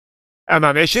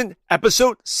MLM Nation,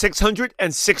 episode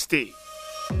 660.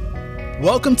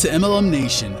 Welcome to MLM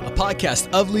Nation, a podcast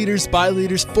of leaders, by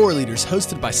leaders, for leaders,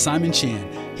 hosted by Simon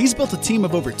Chan. He's built a team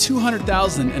of over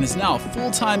 200,000 and is now a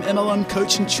full-time MLM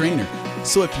coach and trainer.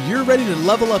 So if you're ready to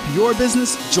level up your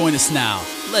business, join us now.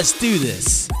 Let's do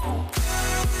this.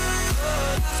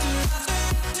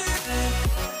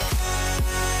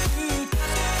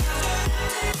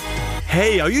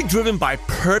 Hey, are you driven by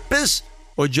purpose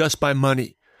or just by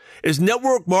money? Is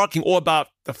network marketing all about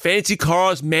the fancy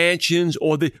cars, mansions,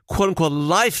 or the quote-unquote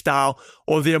lifestyle,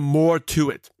 or there more to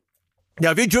it?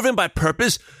 Now, if you're driven by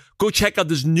purpose, go check out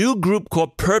this new group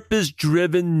called Purpose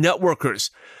Driven Networkers.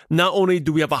 Not only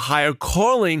do we have a higher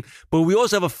calling, but we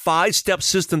also have a 5-step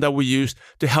system that we use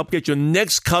to help get your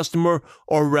next customer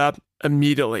or rep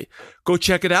immediately. Go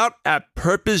check it out at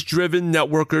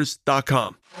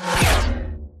purposedrivennetworkers.com.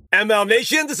 MLM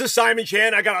Nation, this is Simon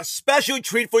Chan. I got a special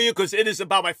treat for you because it is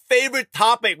about my favorite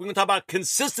topic. We're going to talk about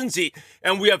consistency.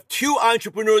 And we have two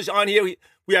entrepreneurs on here.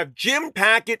 We have Jim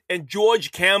Packett and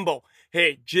George Campbell.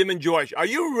 Hey, Jim and George, are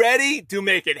you ready to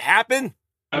make it happen?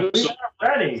 I'm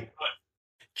ready.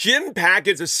 Jim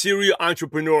Packett's a serial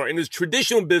entrepreneur. In his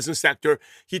traditional business sector,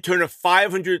 he turned a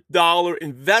 $500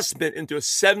 investment into a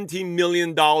 $17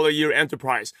 million a year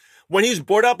enterprise. When he was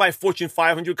bought out by a Fortune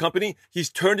 500 company, he's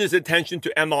turned his attention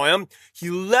to MLM. He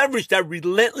leveraged that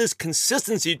relentless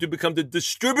consistency to become the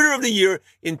distributor of the year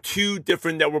in 2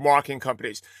 different network marketing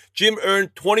companies. Jim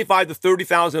earned $25,000 to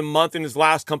 $30,000 a month in his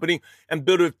last company and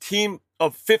built a team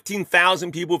of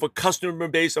 15,000 people with a customer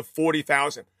base of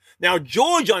 40,000. Now,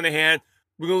 George, on the hand,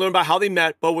 we're going to learn about how they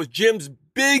met, but was Jim's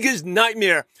biggest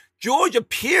nightmare. George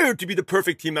appeared to be the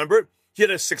perfect team member. He had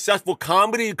a successful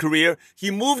comedy career.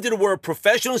 He moved into the world of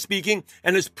professional speaking,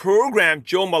 and his program,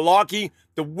 Joe Malarkey,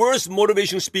 the worst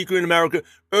motivational speaker in America,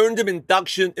 earned him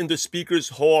induction into Speakers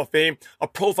Hall of Fame, a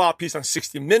profile piece on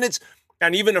 60 Minutes,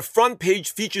 and even a front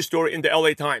page feature story in the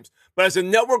LA Times. But as a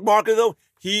network marketer, though,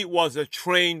 he was a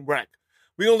train wreck.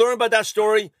 We're going to learn about that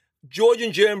story. George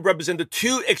and Jim represent the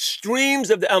 2 extremes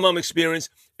of the MLM experience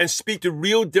and speak to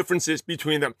real differences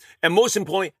between them. And most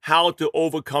importantly, how to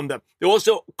overcome them. They're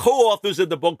also co-authors of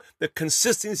the book, The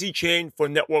Consistency Chain for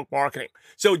Network Marketing.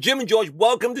 So Jim and George,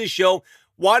 welcome to the show.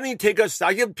 Why don't you take us,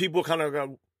 I give people kind of a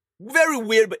very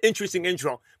weird but interesting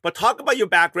intro, but talk about your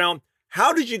background.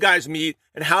 How did you guys meet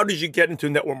and how did you get into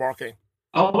network marketing?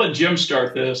 I'll let Jim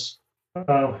start this.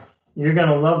 You're going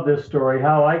to love this story,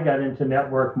 how I got into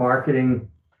network marketing.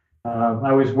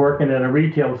 I was working at a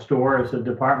retail store as a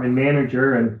department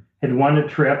manager and had won a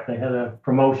trip. They had a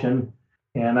promotion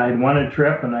and I had won a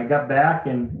trip and I got back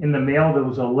and in the mail there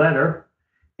was a letter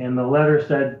and the letter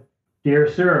said,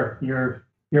 "Dear sir, your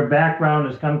background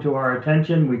has come to our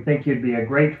attention. We think you'd be a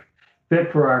great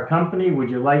fit for our company. Would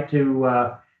you like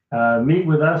to meet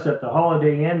with us at the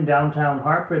Holiday Inn downtown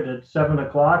Hartford at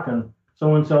 7:00 on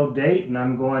so-and-so date?" And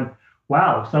I'm going,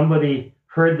 wow, somebody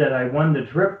heard that I won the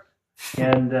trip.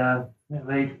 And they're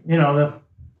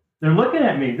looking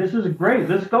at me. This is great.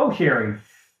 Let's go, Sherry.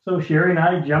 So Sherry and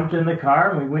I jumped in the car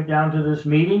and we went down to this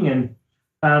meeting and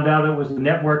found out it was a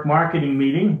network marketing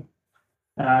meeting.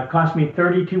 It cost me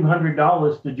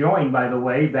 $3,200 to join, by the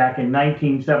way, back in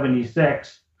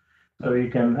 1976. So I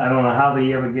don't know how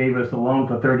they ever gave us a loan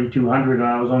for $3,200 when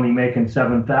I was only making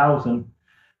 $7,000.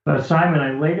 But Simon,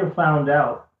 I later found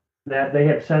out that they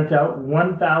had sent out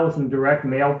 1,000 direct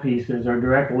mail pieces or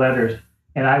direct letters,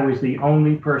 and I was the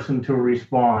only person to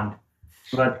respond.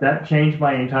 But that changed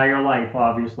my entire life,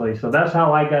 obviously. So that's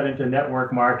how I got into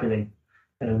network marketing.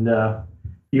 And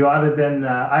you ought to have been,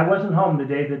 I wasn't home the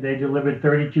day that they delivered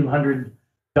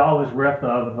 $3,200 worth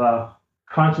of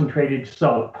concentrated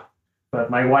soap,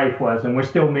 but my wife was, and we're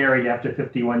still married after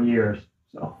 51 years.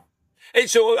 So. Hey,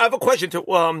 so I have a question.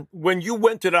 When you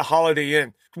went to the Holiday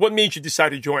Inn, what made you decide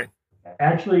to join?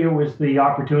 Actually, it was the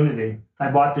opportunity. I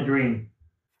bought the dream.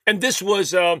 And this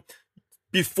was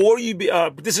before you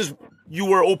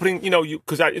were opening,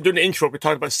 because during the intro, we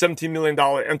talked about $17 million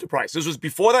enterprise. This was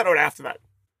before that or after that?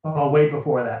 Oh, way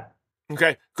before that.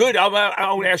 Okay, good. I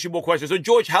want to ask you more questions. So,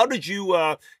 George, how did you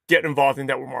get involved in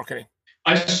network marketing?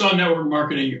 I saw network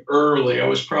marketing early. I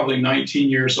was probably 19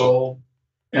 years old.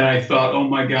 And I thought, oh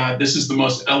my God, this is the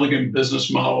most elegant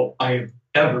business model I have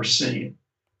ever seen.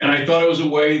 And I thought it was a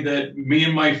way that me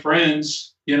and my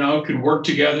friends, could work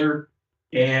together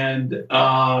and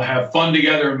have fun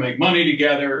together and make money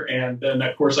together. And then,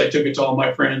 of course, I took it to all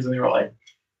my friends and they were like,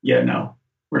 yeah, no,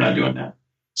 we're not doing that.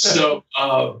 So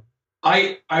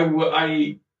I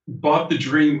bought the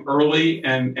dream early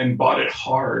and bought it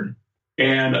hard.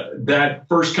 And that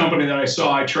first company that I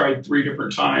saw, I tried 3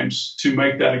 different times to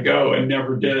make that a go and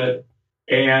never did it.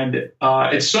 And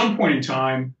at some point in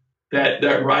time, that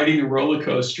riding the roller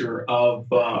coaster of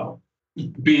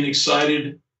being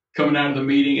excited coming out of the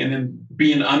meeting and then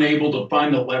being unable to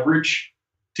find the leverage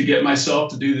to get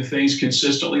myself to do the things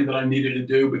consistently that I needed to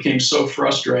do became so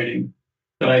frustrating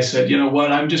that I said, you know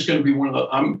what, I'm just going to be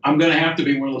I'm going to have to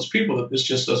be one of those people that this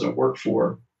just doesn't work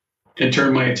for, and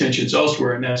turn my attentions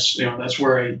elsewhere. And that's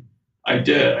where I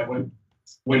did. I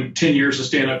went 10 years of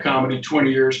stand-up comedy,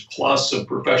 20 years plus of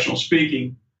professional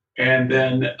speaking. And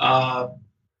then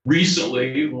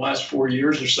recently, the last 4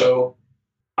 years or so,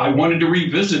 I wanted to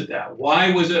revisit that.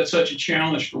 Why was that such a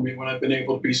challenge for me when I've been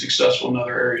able to be successful in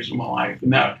other areas of my life?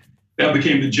 And that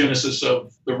became the genesis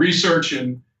of the research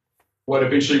and what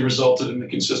eventually resulted in the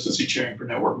consistency chain for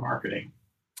network marketing.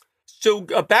 So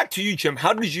back to you, Jim.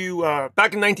 How did you,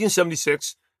 back in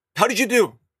 1976, how did you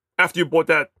do after you bought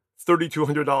that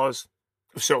 $3,200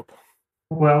 of soap?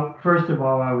 Well, first of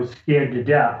all, I was scared to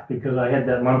death because I had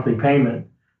that monthly payment.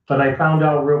 But I found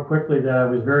out real quickly that I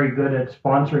was very good at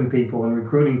sponsoring people and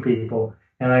recruiting people.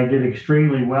 And I did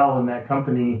extremely well in that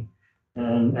company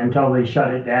until they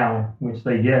shut it down, which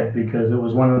they did, because it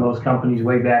was one of those companies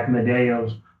way back in the day. It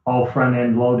was all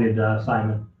front-end loaded,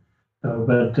 Simon.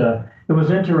 But it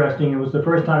was interesting. It was the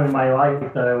first time in my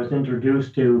life that I was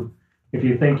introduced to, if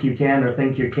you think you can or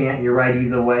think you can't, you're right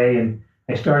either way. And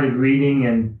I started reading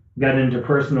and got into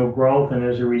personal growth. And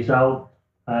as a result,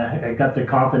 I got the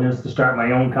confidence to start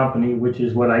my own company, which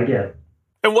is what I did.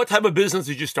 And what type of business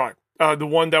did you start? The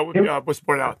one that was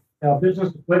brought out? A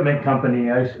business equipment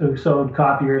company. I sold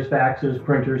copiers, faxes,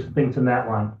 printers, things in that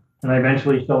line. And I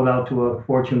eventually sold out to a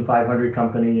Fortune 500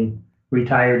 company and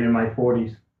retired in my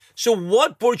 40s. So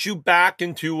what brought you back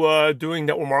into doing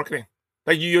network marketing?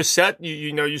 Like you're set,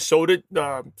 you sold it,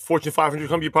 Fortune 500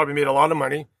 company, you probably made a lot of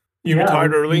money. You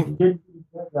retired early.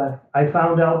 I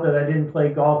found out that I didn't play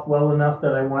golf well enough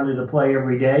that I wanted to play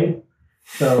every day.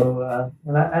 So,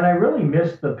 and I really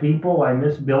missed the people. I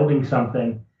missed building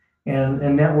something.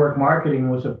 And network marketing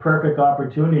was a perfect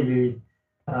opportunity.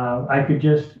 I could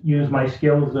just use my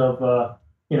skills of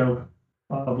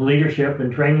leadership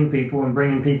and training people and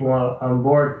bringing people on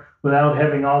board without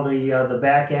having all the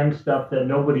back end stuff that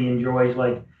nobody enjoys,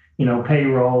 like,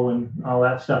 payroll and all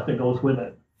that stuff that goes with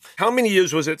it. How many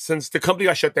years was it since the company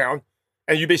got shut down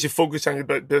and you basically focused on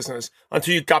your business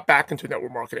until you got back into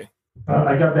network marketing?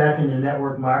 I got back into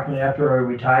network marketing after I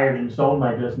retired and sold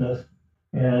my business,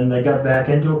 and I got back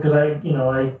into it because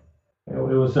it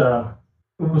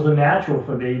was a natural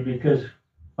for me because,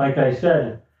 like I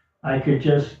said, I could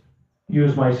just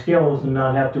use my skills and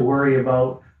not have to worry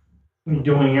about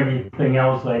doing everything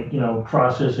else, like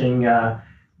processing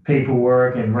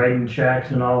paperwork and writing checks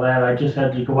and all that. I just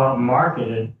had to go out and market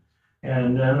it,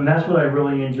 and that's what I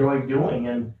really enjoyed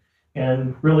doing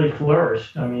and really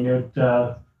flourished. I mean,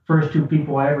 first two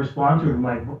people I ever sponsored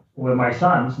were my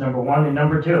sons, number one and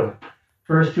number two.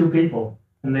 First two people,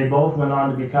 and they both went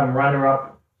on to become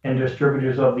runner-up and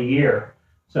distributors of the year.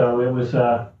 So it was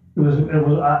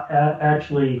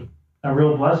actually a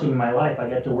real blessing in my life. I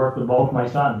got to work with both my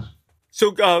sons.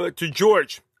 So to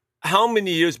George, how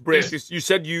many years break? You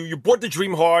said you bought the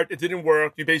dream hard, it didn't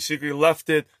work. You basically left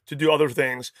it to do other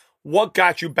things. What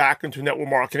got you back into network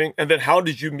marketing, and then how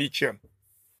did you meet Jim?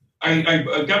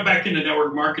 I got back into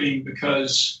network marketing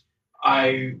because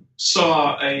I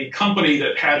saw a company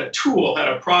that had a tool, had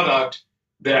a product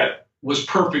that was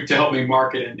perfect to help me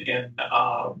market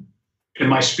in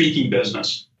my speaking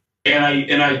business. And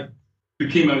I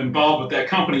became involved with that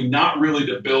company, not really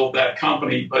to build that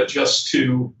company, but just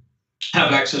to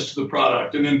have access to the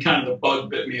product. And then kind of the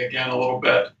bug bit me again a little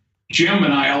bit. Jim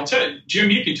and I'll tell you, Jim,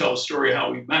 you can tell the story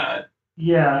how we met.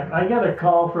 Yeah, I got a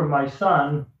call from my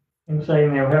son and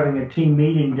saying they were having a team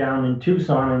meeting down in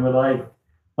Tucson and would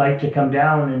like to come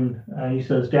down. And he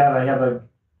says, Dad, I have a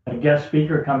guest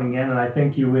speaker coming in, and I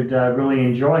think you would really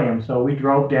enjoy him. So we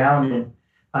drove down, and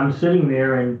I'm sitting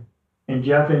there, and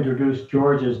Jeff introduced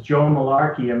George as Joe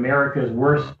Malarkey, America's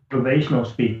worst motivational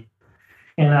speaker.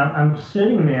 And I'm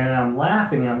sitting there, and I'm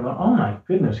laughing, and I'm going, oh, my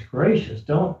goodness gracious,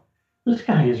 this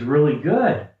guy is really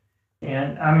good.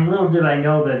 And I mean, little did I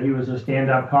know that he was a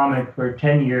stand-up comic for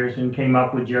 10 years and came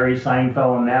up with Jerry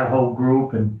Seinfeld and that whole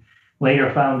group, and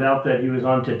later found out that he was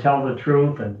on To Tell the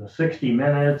Truth and the 60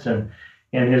 Minutes, and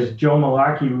his Joe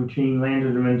Malarkey routine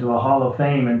landed him into the Hall of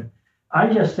Fame. And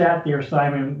I just sat there,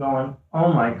 Simon, going,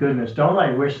 oh my goodness, don't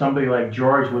I wish somebody like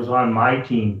George was on my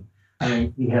team. I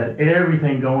mean, he had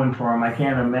everything going for him. I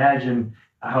can't imagine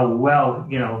how well,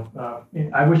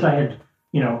 I wish I had,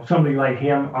 somebody like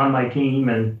him on my team.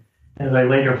 And as I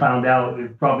later found out,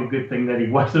 it's probably a good thing that he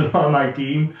wasn't on my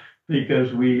team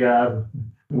because we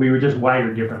were just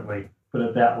wired differently, put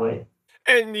it that way.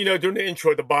 And, during the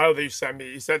intro, the bio that you sent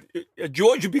me, you said,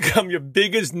 George, you become your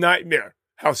biggest nightmare.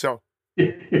 How so?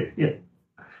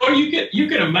 Well, you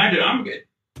can imagine.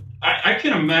 I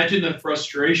can imagine the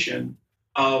frustration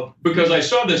of, because I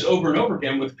saw this over and over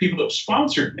again with people that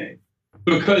sponsored me,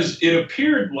 because it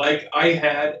appeared like I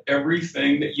had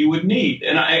everything that you would need.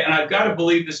 And I've got to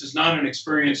believe this is not an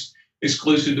experience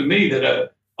exclusive to me,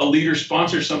 that a leader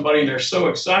sponsors somebody and they're so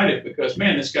excited because,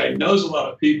 man, this guy knows a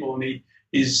lot of people and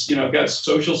he's got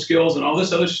social skills and all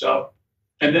this other stuff.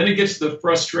 And then it gets to the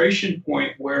frustration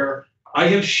point where I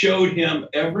have showed him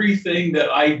everything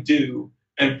that I do,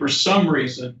 and for some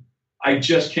reason, I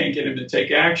just can't get him to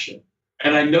take action.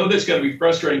 And I know that's got to be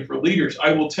frustrating for leaders.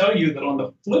 I will tell you that on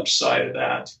the flip side of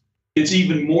that, it's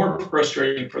even more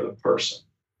frustrating for the person,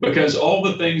 because all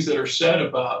the things that are said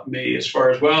about me as far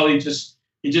as, well, he just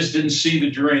didn't see the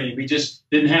dream. He just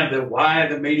didn't have the why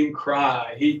that made him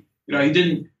cry. He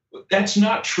didn't. That's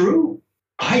not true.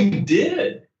 I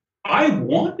did. I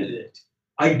wanted it.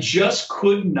 I just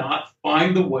could not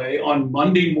find the way on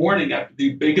Monday morning after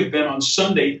the big event on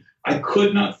Sunday. I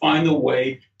could not find the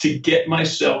way to get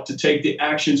myself to take the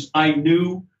actions I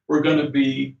knew were going to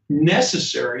be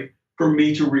necessary for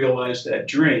me to realize that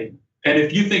dream. And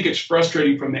if you think it's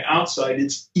frustrating from the outside,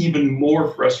 it's even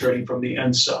more frustrating from the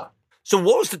inside. So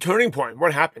what was the turning point?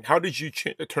 What happened? How did you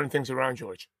turn things around,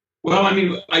 George? Well,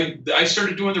 I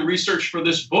started doing the research for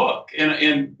this book,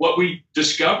 and what we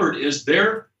discovered is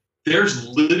there's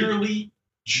literally,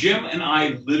 Jim and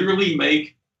I literally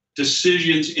make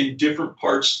decisions in different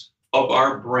parts of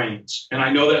our brains. And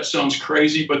I know that sounds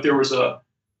crazy, but there's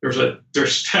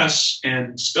tests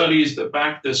and studies that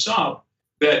back this up,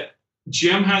 that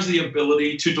Jim has the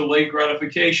ability to delay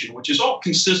gratification, which is all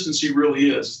consistency really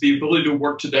is. It's the ability to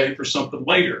work today for something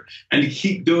later and to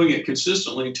keep doing it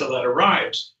consistently until that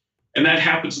arrives. And that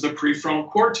happens in the prefrontal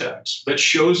cortex that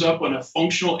shows up on a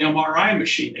functional MRI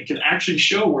machine. It can actually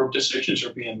show where decisions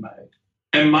are being made.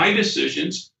 And my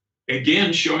decisions,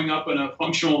 again, showing up in a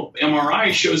functional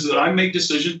MRI, shows that I make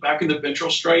decisions back in the ventral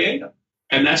striatum.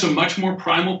 And that's a much more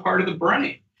primal part of the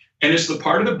brain. And it's the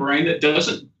part of the brain that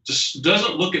doesn't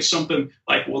look at something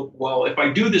like, well, if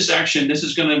I do this action, this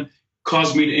is going to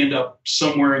cause me to end up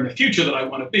somewhere in the future that I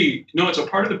want to be. No, it's a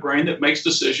part of the brain that makes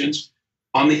decisions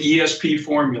on the ESP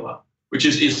formula, which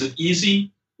is it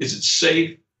easy? Is it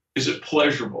safe? Is it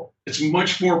pleasurable? It's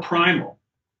much more primal.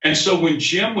 And so when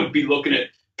Jim would be looking at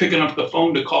picking up the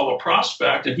phone to call a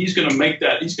prospect, and he's going to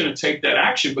take that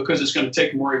action because it's going to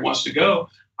take him where he wants to go,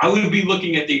 I would be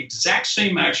looking at the exact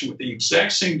same action with the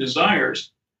exact same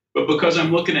desires, but because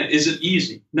I'm looking at, is it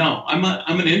easy? No, I'm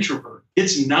an introvert.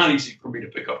 It's not easy for me to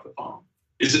pick up the phone.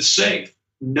 Is it safe?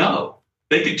 No.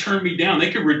 They could turn me down.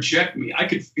 They could reject me. I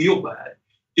could feel bad.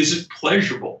 Is it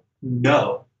pleasurable?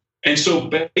 No. And so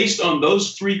based on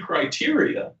those three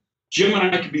criteria, Jim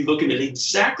and I could be looking at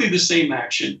exactly the same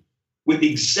action with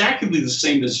exactly the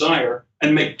same desire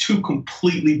and make two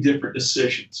completely different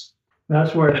decisions.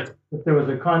 That's where, if there was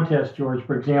a contest, George,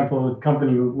 for example, a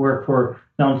company we work for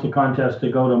announced a contest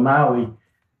to go to Maui,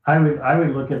 I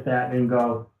would look at that and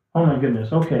go, oh my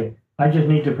goodness, okay, I just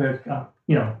need to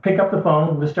pick up the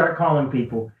phone and start calling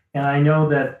people. And I know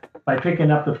that by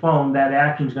picking up the phone, that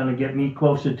action is going to get me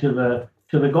closer to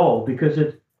the goal, because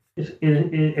it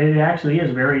actually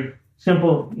is very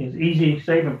simple, it's easy,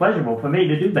 safe, and pleasurable for me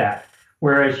to do that.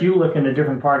 Whereas you look in a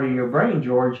different part of your brain,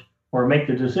 George, or make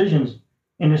the decisions,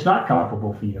 and it's not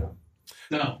comfortable for you.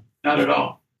 No, not at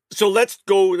all. So let's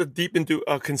go deep into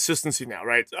consistency now,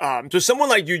 right? So someone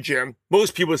like you, Jim,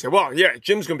 most people say, well, yeah,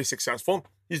 Jim's going to be successful.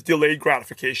 He's delayed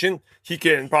gratification. He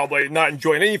can probably not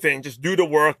enjoy anything, just do the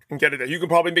work and get it there. You can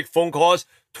probably make phone calls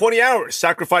 20 hours,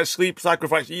 sacrifice sleep,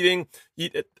 sacrifice eating,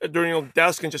 eat during your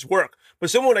desk and just work. But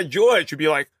someone like George would be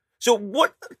like, so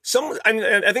what?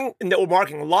 I think in network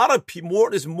marketing, a lot of people,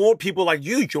 there's more people like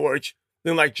you, George,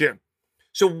 than like Jim.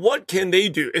 So what can they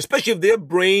do, especially if their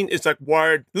brain is like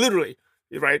wired, literally,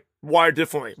 right, wired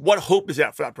differently? What hope is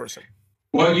that for that person?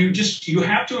 Well, you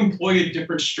have to employ a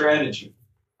different strategy.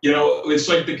 It's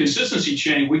like the consistency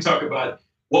chain. We talk about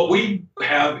what we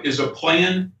have is a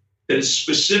plan that is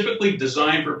specifically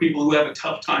designed for people who have a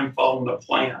tough time following the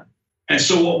plan. And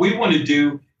so what we want to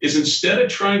do is, instead of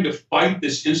trying to fight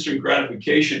this instant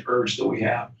gratification urge that we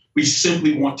have, we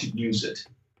simply want to use it.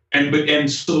 And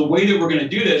so the way that we're going to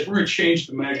do that is we're going to change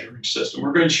the measuring system.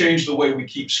 We're going to change the way we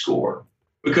keep score,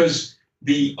 because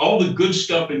all the good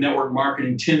stuff in network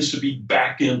marketing tends to be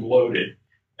back-end loaded.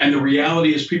 And the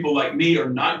reality is people like me are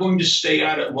not going to stay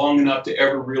at it long enough to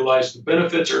ever realize the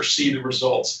benefits or see the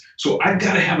results. So I've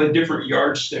got to have a different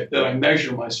yardstick that I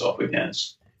measure myself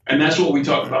against. And that's what we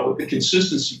talk about with the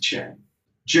consistency chain.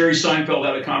 Jerry Seinfeld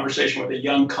had a conversation with a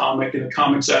young comic, and the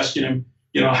comic's asking him,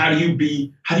 how do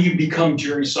you become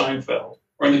Jerry Seinfeld?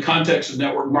 Or in the context of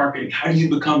network marketing, how do you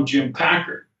become Jim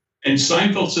Packard? And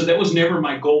Seinfeld said, that was never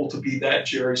my goal to be that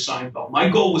Jerry Seinfeld. My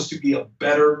goal was to be a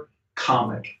better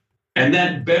comic. And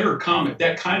that better comic,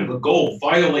 that kind of a goal,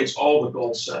 violates all the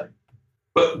goal setting.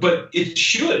 But it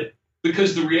should,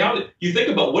 because the reality, you think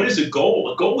about what is a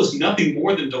goal? A goal is nothing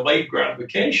more than delayed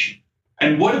gratification.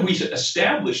 And what have we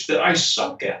established that I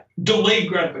suck at? Delayed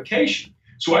gratification.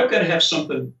 So I've got to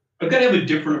have a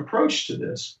different approach to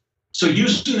this. So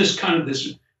using this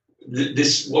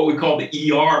what we call the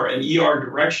ER, an ER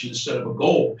direction instead of a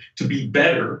goal to be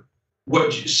better.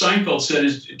 What Seinfeld said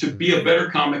is to be a better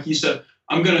comic. He said,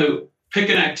 I'm going to pick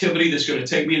an activity that's going to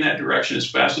take me in that direction as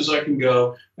fast as I can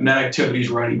go. And that activity is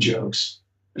writing jokes.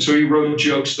 And so he wrote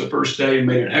jokes the first day and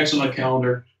made an X on the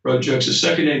calendar, wrote jokes the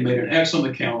second day and made an X on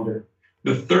the calendar.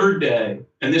 The third day,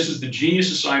 and this is the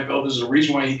genius of Seinfeld, this is the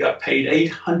reason why he got paid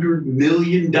 $800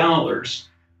 million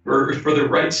for the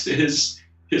rights to his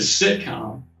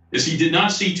sitcom, is he did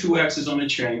not see two X's on a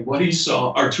chain. What he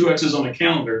saw are two X's on a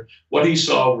calendar. What he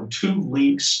saw were two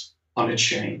links on a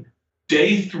chain.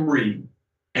 Day 3,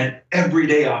 and every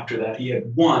day after that, he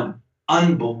had one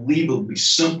unbelievably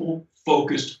simple,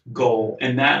 focused goal,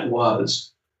 and that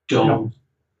was don't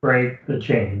break the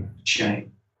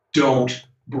chain. Don't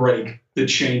break the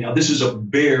chain. Now, this is a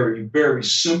very, very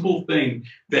simple thing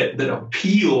that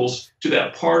appeals to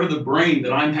that part of the brain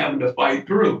that I'm having to fight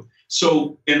through.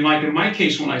 So, in my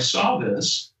case, when I saw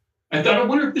this, I thought, I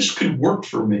wonder if this could work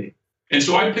for me. And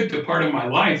so I picked a part of my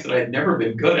life that I had never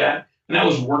been good at, and that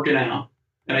was working out.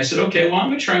 And I said, okay, well, I'm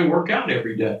going to try and work out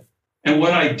every day. And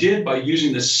what I did by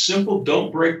using this simple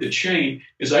don't break the chain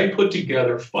is I put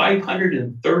together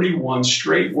 531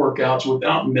 straight workouts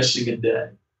without missing a day.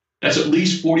 That's at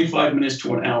least 45 minutes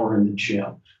to an hour in the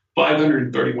gym,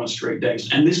 531 straight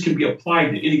days. And this can be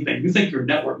applied to anything. You think your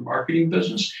network marketing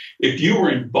business, if you were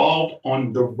involved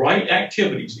on the right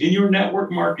activities in your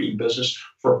network marketing business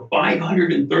for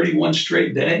 531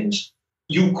 straight days,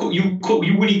 you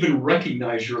wouldn't even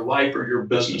recognize your life or your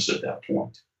business at that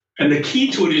point. And the key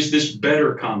to it is this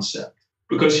better concept.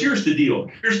 Because here's the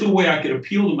deal. Here's the way I could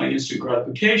appeal to my instant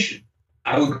gratification.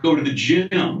 I would go to the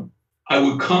gym. I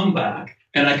would come back.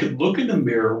 And I could look in the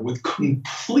mirror with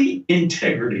complete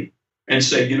integrity and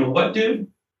say, you know what, dude?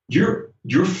 You're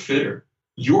fitter.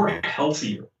 You're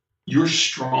healthier. You're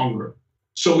stronger.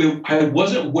 So I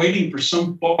wasn't waiting for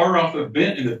some far-off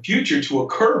event in the future to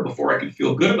occur before I could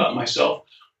feel good about myself.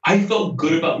 I felt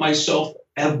good about myself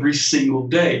every single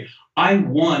day. I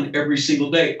won every single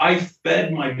day. I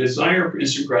fed my desire for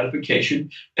instant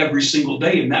gratification every single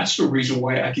day. And that's the reason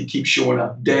why I could keep showing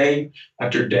up day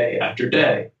after day after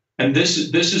day. And this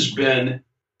has been,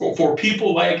 for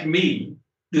people like me,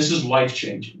 this is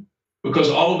life-changing because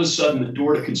all of a sudden the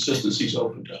door to consistency is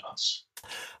open to us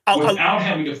without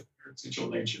having to fear essential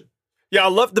nature. Yeah, I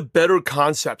love the better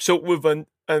concept. So with a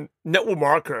network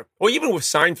marketer, or even with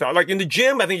Seinfeld, like in the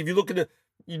gym, I think if you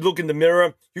look in the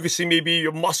mirror, you can see maybe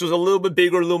your muscles a little bit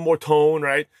bigger, a little more tone,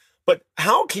 right? But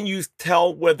how can you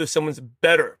tell whether someone's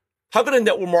better? How can a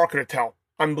network marketer tell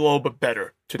I'm a little bit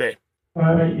better today?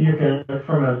 You can,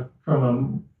 from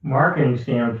a marketing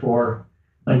standpoint,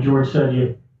 like George said,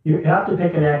 you have to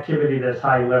pick an activity that's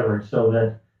high leverage so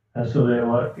that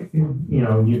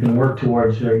you can work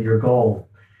towards your goal.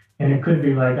 And it could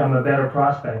be like, I'm a better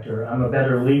prospector, I'm a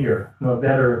better leader, I'm a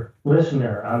better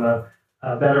listener, I'm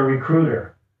a better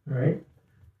recruiter, right?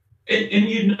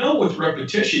 And with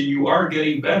repetition, you are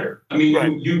getting better. I mean,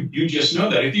 right. you just know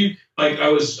that. If you like, I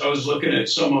was looking at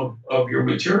some of your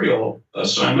material,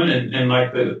 Simon, and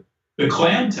like the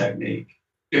CLAM technique.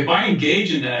 If I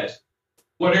engage in that,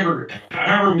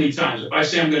 however many times, if I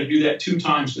say I'm going to do that 2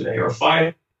 times today or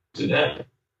 5 today,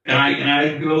 and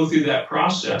I go through that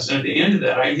process, and at the end of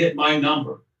that, I hit my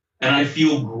number, and I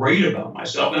feel great about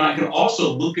myself, and I can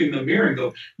also look in the mirror and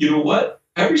go, you know what?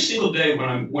 Every single day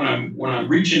when I'm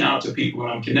reaching out to people, when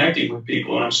I'm connecting with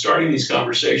people, and I'm starting these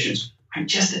conversations, I'm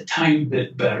just a tiny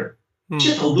bit better,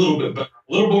 just a little bit better,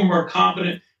 a little bit more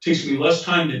confident. It takes me less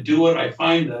time to do it. I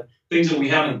find the things that we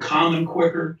have in common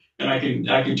quicker, and I can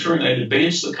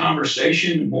advance the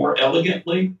conversation more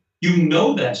elegantly. You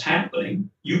know that's happening.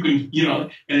 You can,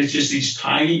 and it's just these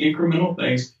tiny incremental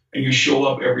things, and you show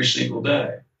up every single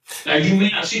day. Now, you may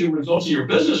not see the results in your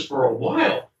business for a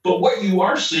while, but what you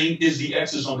are seeing is the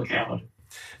X's on the calendar.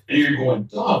 And you're going,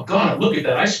 oh, God, look at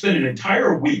that. I spent an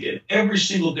entire week, and every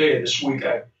single day of this week,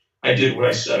 I did what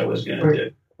I said I was going to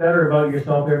do. Better about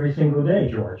yourself every single day,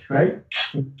 George, right?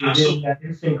 Absolutely. You're getting that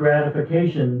instant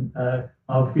gratification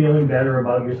of feeling better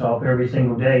about yourself every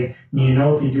single day. And you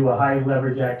know, if you do a high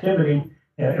leverage activity,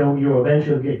 you'll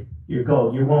eventually get your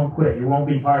goal. You won't quit. You won't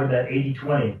be part of that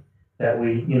 80-20 that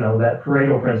that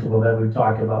Pareto principle that we've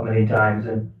talked about many times.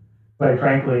 And quite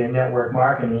frankly, in network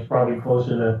marketing, it's probably closer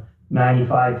to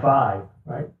 95-5,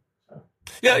 right?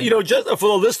 Yeah, just for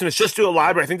the listeners, just to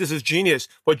elaborate, I think this is genius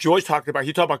what George talked about.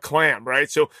 He talked about CLAM, right?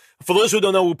 So for those who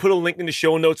don't know, we'll put a link in the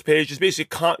show notes page. It's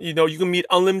basically, you can meet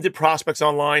unlimited prospects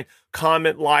online,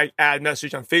 comment, like, add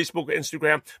message on Facebook or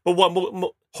Instagram. But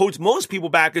what holds most people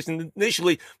back is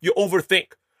initially you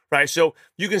overthink, right? So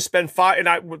you can spend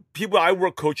people I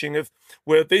work coaching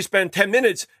where they spend 10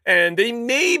 minutes and they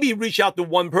maybe reach out to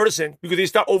one person because they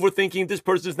start overthinking, this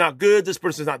person's not good, this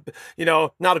person's not,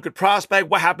 not a good prospect.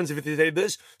 What happens if they say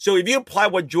this? So if you apply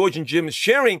what George and Jim is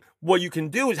sharing, what you can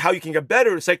do is how you can get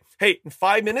better. It's like, hey, in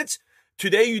 5 minutes,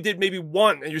 today you did maybe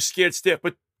one and you're scared stiff,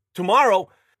 but tomorrow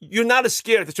you're not as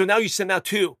scared. So now you send out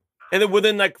 2. And then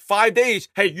within like 5 days,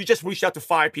 hey, you just reached out to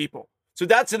 5 people. So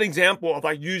that's an example of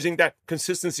like using that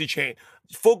consistency chain.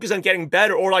 Focus on getting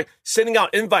better, or like sending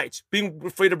out invites, being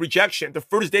afraid of rejection. The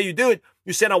first day you do it,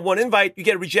 you send out one invite, you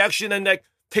get a rejection, and that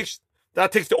takes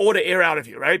all the air out of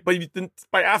you, right? But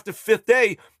by after 5th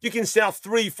day, you can send out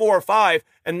 3, 4, or 5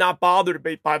 and not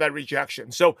bothered by that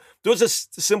rejection. So those are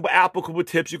simple applicable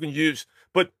tips you can use.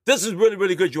 But this is really,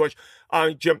 really good, George.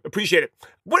 Jim, appreciate it.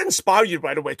 What inspired you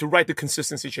right away to write the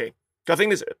consistency chain? I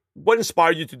think what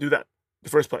inspired you to do that in the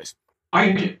first place?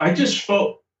 I just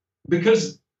felt,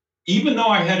 because even though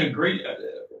I had a great,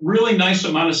 really nice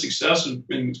amount of success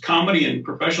in comedy and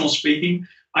professional speaking,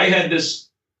 I had this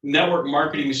network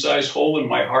marketing size hole in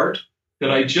my heart that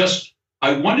I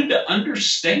wanted to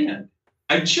understand.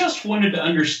 I just wanted to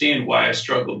understand why I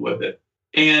struggled with it.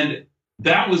 And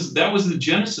that was the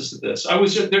genesis of this.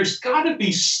 There's got to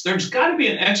be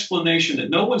an explanation that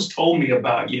no one's told me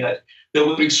about yet that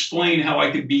would explain how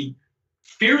I could be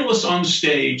fearless on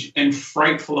stage and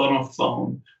frightful on a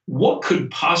phone. What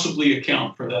could possibly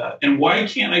account for that? And why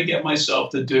can't I get myself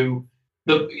to do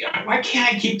why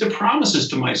can't I keep the promises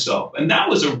to myself? And that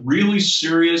was a really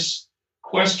serious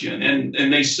question.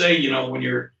 And they say, when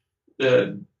you're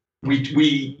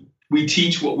we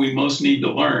teach what we most need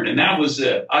to learn. And that was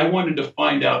it. I wanted to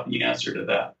find out the answer to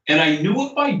that. And I knew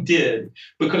if I did,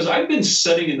 because I've been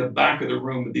sitting in the back of the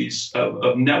room of these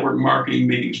of network marketing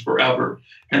meetings forever,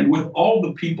 and with all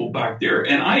the people back there,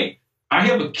 and I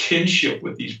have a kinship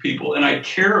with these people, and I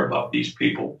care about these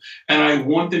people, and I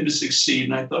want them to succeed.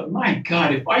 And I thought, my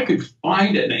God, if I could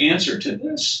find an answer to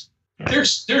this,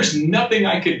 there's nothing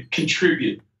I could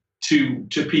contribute to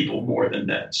people more than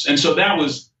this. And so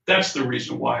that's the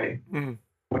reason why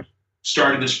I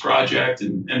started this project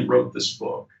and wrote this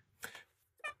book.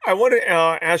 I want to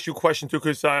ask you a question too,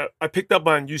 because I picked up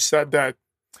on you said that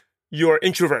you're an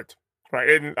introvert, right?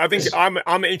 And I think I'm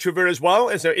an introvert as well.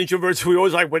 As an introvert, we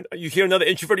always like when you hear another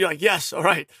introvert, you're like, yes, all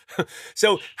right.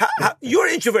 So you're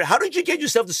an introvert. How did you get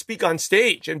yourself to speak on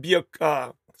stage and be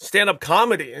a stand-up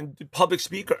comedy and public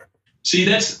speaker? See,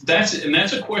 that's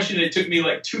a question that took me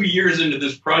like 2 years into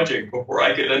this project before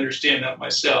I could understand that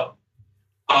myself.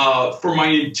 For my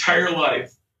entire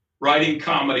life, writing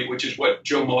comedy, which is what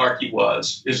Joe Malarkey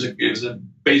was, is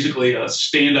basically a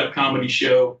stand-up comedy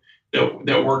show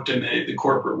that worked in the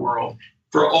corporate world.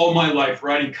 For all my life,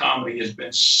 writing comedy has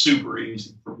been super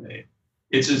easy for me.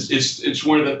 It's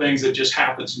one of the things that just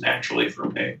happens naturally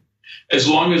for me. As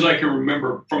long as I can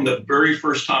remember, from the very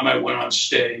first time I went on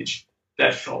stage,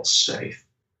 that felt safe.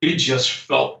 It just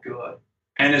felt good.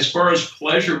 And as far as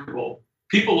pleasurable,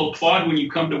 people applaud when you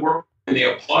come to work and they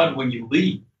applaud when you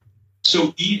leave.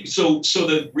 So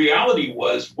the reality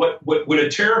was what would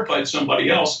have terrified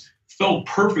somebody else fell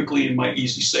perfectly in my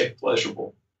easy, safe,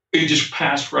 pleasurable. It just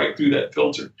passed right through that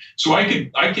filter. So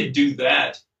I could do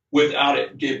that without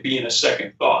it being a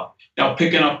second thought. Now,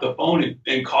 picking up the phone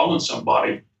and calling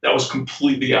somebody, that was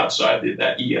completely outside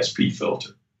that ESP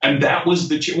filter. And that was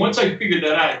once I figured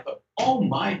that out, I thought, oh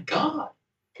my God.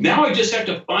 Now I just have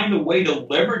to find a way to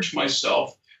leverage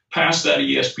myself past that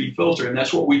ESP filter. And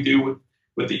that's what we do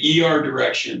with the ER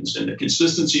directions and the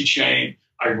consistency chain.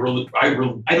 I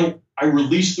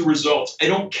release the results. I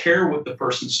don't care what the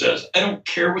person says. I don't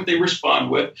care what they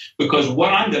respond with, because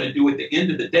what I'm going to do at the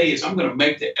end of the day is I'm going to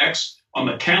make the X on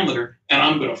the calendar and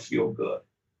I'm going to feel good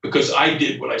because I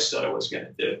did what I said I was going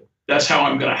to do. That's how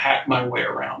I'm going to hack my way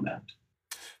around that.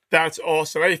 That's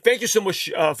awesome. Hey, thank you so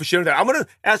much for sharing that. I'm going to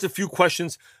ask a few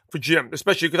questions for Jim,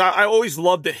 especially because I always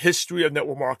love the history of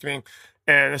network marketing,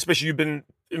 and especially you've been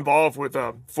involved with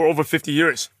for over 50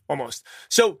 years almost.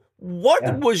 So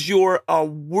what was your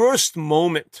worst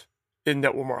moment in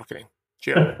network marketing,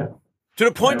 Jim? To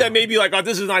the point that maybe like, oh,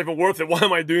 this is not even worth it. Why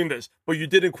am I doing this? But you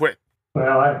didn't quit.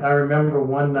 Well, I remember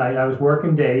one night I was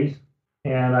working days,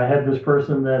 and I had this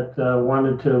person that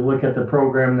wanted to look at the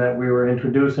program that we were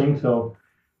introducing. So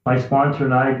my sponsor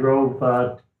and I drove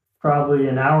probably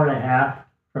an hour and a half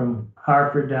from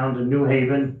Hartford down to New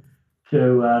Haven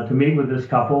to meet with this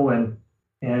couple,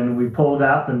 and we pulled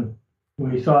up and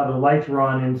we saw the lights were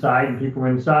on inside and people were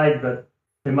inside, but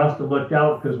they must have looked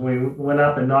out because when we went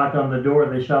up and knocked on the door,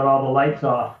 they shut all the lights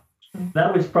off.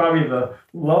 That was probably the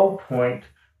low point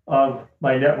of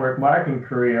my network marketing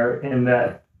career, in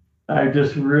that I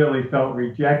just really felt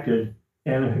rejected.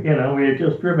 And, we had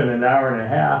just driven an hour and a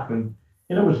half, and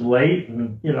it was late,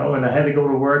 and, and I had to go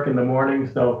to work in the morning.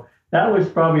 So that was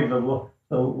probably the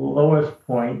lowest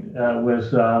point was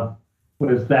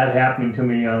that happening to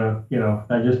me on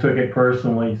I just took it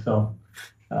personally. So,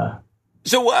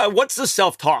 what's the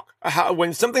self-talk?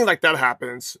 When something like that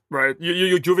happens, right?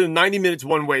 You're driven 90 minutes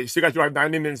one way, so you got to drive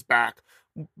 90 minutes back.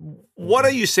 What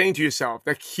are you saying to yourself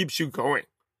that keeps you going?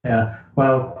 Yeah,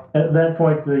 well, at that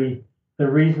point, the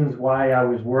reasons why I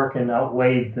was working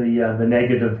outweighed the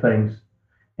negative things.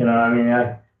 I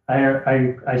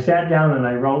sat down and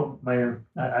I wrote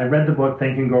I read the book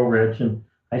Think and Grow Rich, and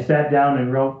I sat down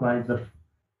and wrote the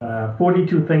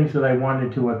 42 things that I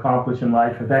wanted to accomplish in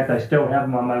life. In fact, I still have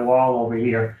them on my wall over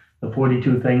here, the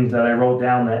 42 things that I wrote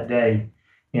down that day.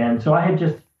 And so I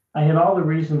had all the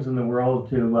reasons in the world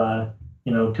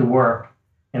to work.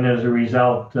 And as a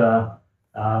result,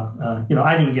 I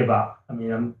didn't give up. I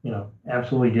mean,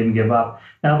 absolutely didn't give up.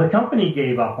 Now, the company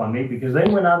gave up on me because they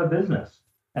went out of business.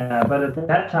 But at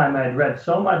that time, I had read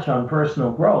so much on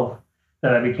personal growth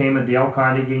that I became a Dale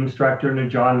Carnegie instructor and a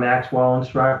John Maxwell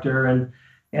instructor. And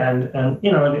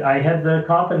I had the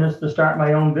confidence to start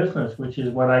my own business, which is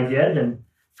what I did. And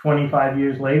 25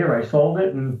 years later, I sold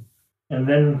it and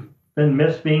then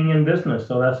missed being in business.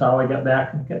 So that's how I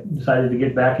decided to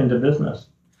get back into business.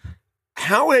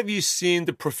 How have you seen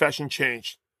the profession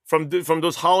change from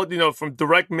those holiday, from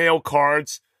direct mail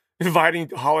cards, inviting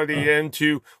Holiday Inn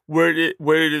to where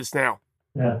it is now?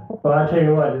 Yeah. Well, I tell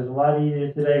you what, it's a lot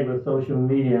easier today with social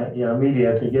media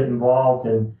to get involved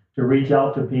and to reach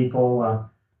out to people.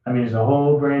 There's a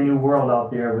whole brand new world out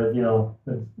there with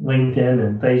LinkedIn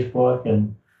and Facebook,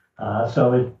 and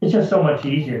so it's just so much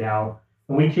easier now.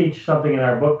 And we teach something in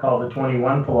our book called the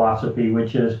 21 philosophy,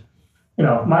 which is,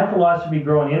 my philosophy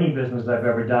growing any business I've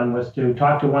ever done was to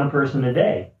talk to one person a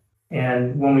day.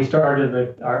 And when we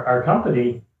started our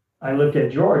company, I looked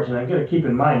at George, and I got to keep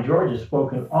in mind, George has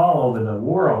spoken all over the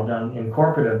world in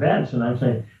corporate events. And I'm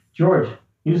saying, George,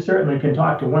 you certainly can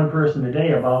talk to one person a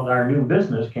day about our new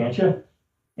business, can't you?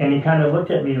 And he kind of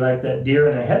looked at me like that deer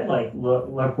in the headlight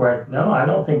look where, no, I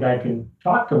don't think I can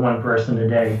talk to one person a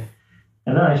day.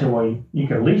 And then I said, well, you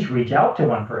can at least reach out to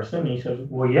one person. And he said,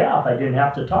 well, yeah, if I didn't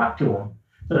have to talk to them.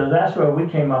 So that's where we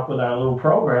came up with our little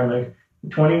program, like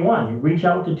 21. You reach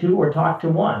out to two or talk to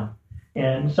one.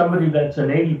 And somebody that's an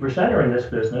 80%er in this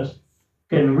business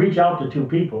can reach out to two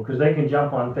people because they can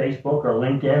jump on Facebook or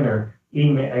LinkedIn or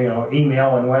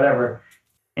email and whatever,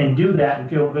 and do that and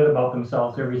feel good about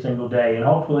themselves every single day. And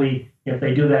hopefully, if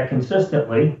they do that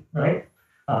consistently, right?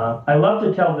 I love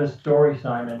to tell this story,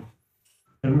 Simon,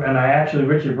 and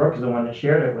Richard Brooks is the one that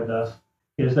shared it with us,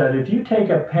 is that if you take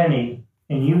a penny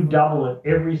and you double it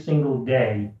every single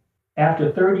day,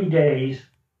 after 30 days,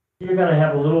 you're going to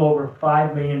have a little over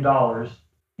 $5 million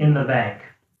in the bank.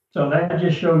 So that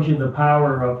just shows you the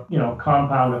power of,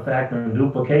 compound effect and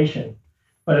duplication.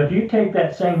 But if you take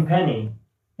that same penny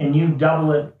and you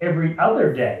double it every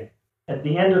other day, at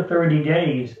the end of 30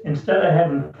 days, instead of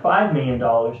having $5 million,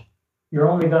 you're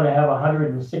only going to have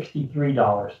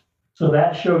 $163. So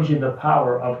that shows you the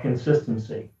power of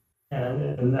consistency.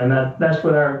 And that's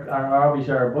what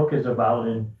our book is about.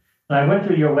 And I went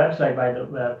through your website by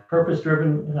the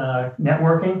purpose-driven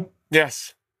networking.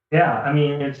 Yes. Yeah,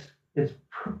 it's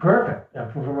perfect.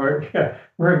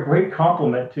 We're a great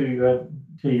complement to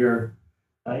your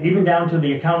even down to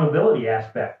the accountability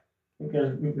aspect,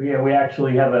 because we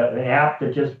actually have an app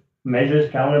that just measures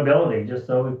accountability, just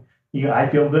so I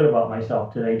feel good about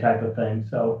myself today, type of thing.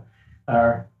 So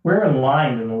we're in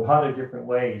line in a lot of different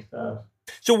ways.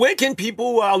 So where can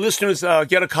people, our listeners,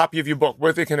 get a copy of your book?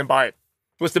 Where they can buy it?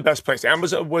 What's the best place?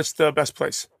 Amazon? What's the best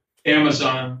place?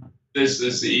 Amazon is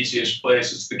the easiest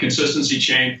place. It's the consistency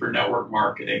chain for network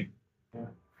marketing. Yeah.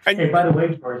 Hey, by the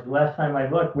way, George, the last time I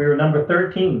looked, we were number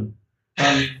 13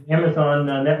 on Amazon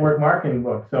network marketing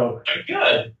book. So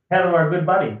good. Kind of our good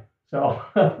buddy. So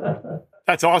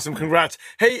that's awesome. Congrats.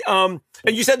 Hey, and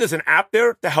you said there's an app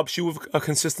there that helps you with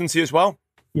consistency as well?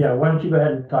 Yeah. Why don't you go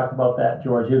ahead and talk about that,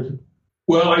 George?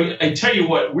 Well, I tell you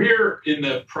what, we're in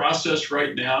the process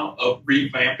right now of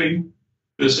revamping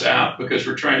this app because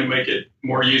we're trying to make it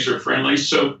more user friendly.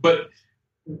 So, but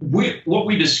what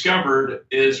we discovered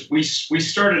is we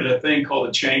started a thing called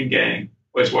the Chain Gang,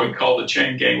 which is what we call the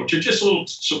Chain Gang, which are just little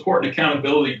support and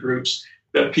accountability groups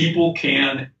that people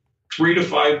can, 3 to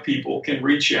 5 people can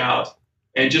reach out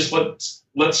and just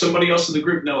let somebody else in the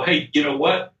group know, hey, you know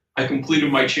what? I completed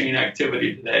my chain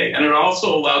activity today. And it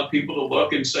also allowed people to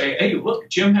look and say, hey, look,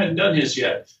 Jim hadn't done his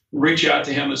yet. Reach out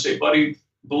to him and say, buddy,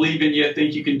 believe in you,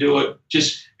 think you can do it.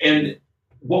 And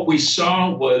what we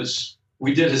saw was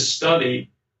we did a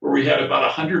study where we had about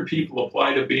 100 people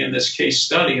apply to be in this case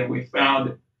study. And we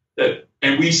found that,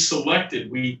 and we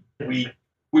selected, we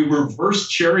reverse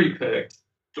cherry picked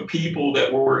the people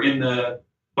that were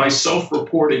by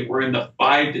self-reporting, were in the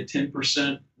 5 to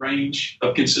 10% range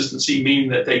of consistency, meaning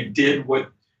that they did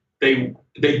they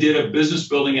did a business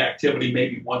building activity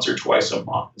maybe once or twice a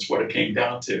month is what it came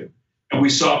down to. And we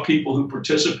saw people who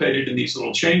participated in these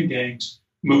little chain gangs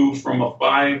move from a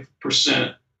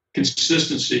 5%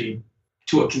 consistency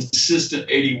to a consistent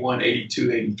 81, 82,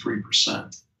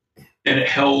 83%. And it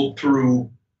held through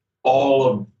all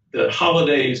of the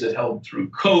holidays, it held through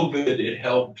COVID, it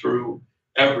held through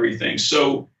everything.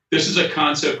 So this is a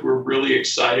concept we're really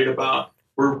excited about.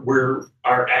 Where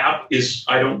our app is,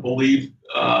 I don't believe,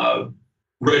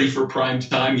 ready for prime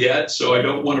time yet. So I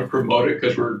don't want to promote it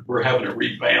because we're having a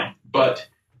revamp. But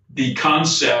the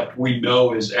concept we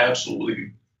know is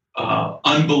absolutely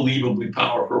unbelievably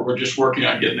powerful. We're just working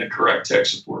on getting the correct tech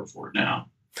support for it now.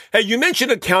 Hey, you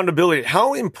mentioned accountability.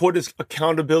 How important is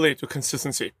accountability to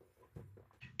consistency?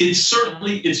 It's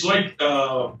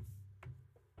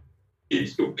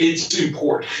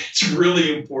important. It's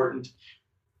really important.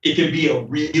 It can be a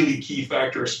really key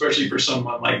factor, especially for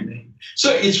someone like me.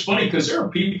 So it's funny because there are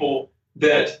people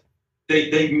that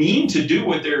they mean to do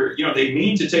what they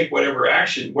mean to take whatever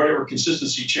action, whatever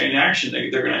consistency chain action they're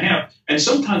going to have. And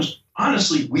sometimes,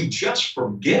 honestly, we just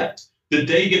forget. The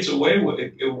day gets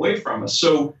away from us.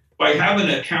 So by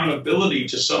having accountability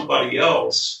to somebody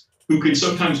else who can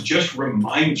sometimes just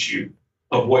remind you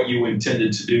of what you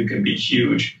intended to do can be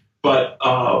huge. But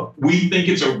we think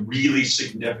it's a really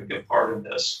significant part of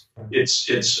this.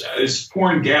 It's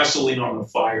pouring gasoline on the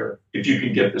fire if you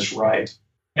can get this right.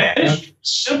 And it's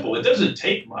simple. It doesn't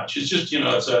take much. It's just,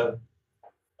 it's a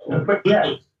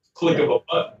click of a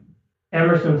button.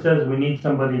 Emerson says we need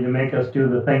somebody to make us do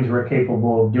the things we're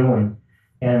capable of doing.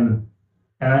 And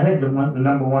I think the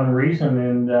number one reason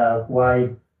and why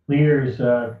leaders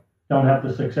don't have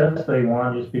the success they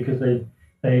want is because they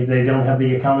don't have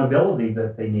the accountability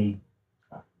that they need.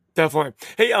 Definitely.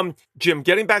 Hey, Jim,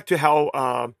 getting back to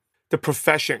how the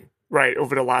profession, right,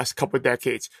 over the last couple of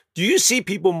decades, do you see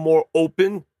people more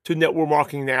open to network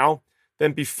marketing now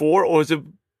than before, or is it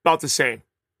about the same?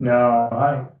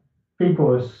 No,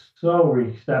 people are so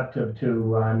receptive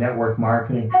to network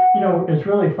marketing. It's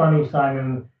really funny,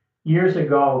 Simon. Years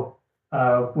ago,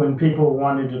 when people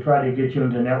wanted to try to get you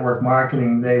into network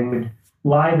marketing, they would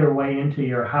lie their way into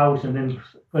your house and then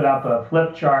put up a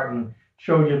flip chart and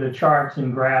show you the charts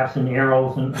and graphs and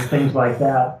arrows and things like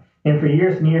that. And for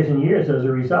years and years and years, as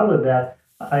a result of that,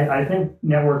 I think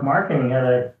network marketing had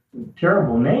a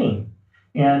terrible name.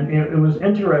 And it was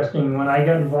interesting when I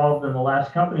got involved in the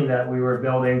last company that we were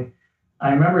building.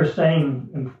 I remember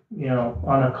saying,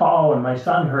 on a call, and my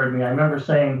son heard me, I remember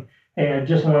saying, hey, I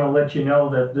just want to let you know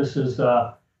that this is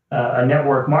a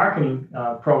network marketing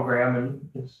program, and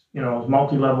it's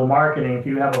multi-level marketing. If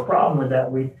you have a problem with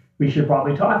that, we should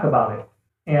probably talk about it.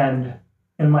 And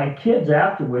my kids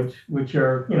afterwards, which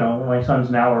are, my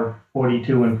sons now are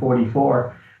 42 and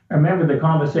 44, I remember the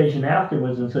conversation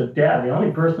afterwards and said, Dad, the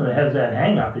only person that has that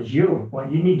hang up is you. Well,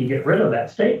 you need to get rid of that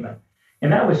statement.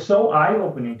 And that was so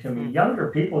eye-opening to me. Younger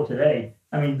people today,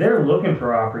 they're looking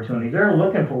for opportunity. They're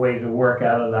looking for ways to work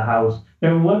out of the house.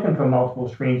 They're looking for multiple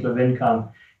streams of income.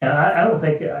 And I don't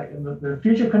think the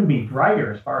future couldn't be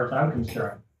brighter as far as I'm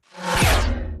concerned.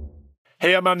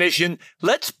 Hey, MLM Nation,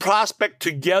 let's prospect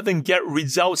together and get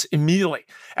results immediately.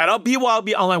 At our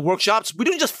BYOB online workshops, we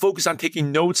don't just focus on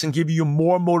taking notes and give you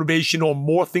more motivation or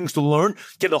more things to learn,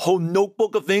 get a whole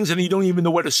notebook of things and you don't even know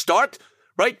where to start,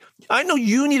 right? I know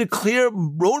you need a clear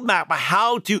roadmap on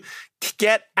how to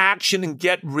get action and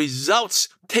get results.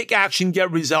 Take action,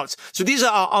 get results. So these are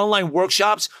our online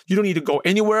workshops. You don't need to go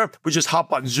anywhere. We just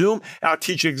hop on Zoom and I'll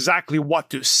teach you exactly what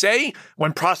to say.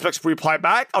 When prospects reply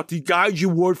back, I'll guide you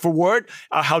word for word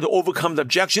how to overcome the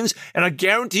objections. And I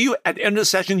guarantee you at the end of the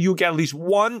session, you'll get at least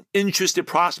one interested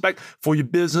prospect for your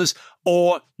business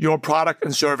or your product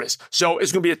and service. So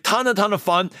it's going to be a ton of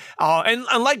fun. And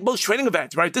unlike most training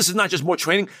events, right? This is not just more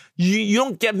training. You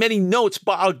don't get many notes,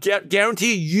 but I'll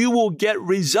guarantee you will get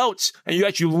results and you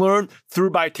actually learn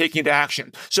through by taking it to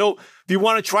action. So if you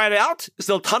want to try it out, it's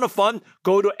still a ton of fun.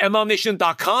 Go to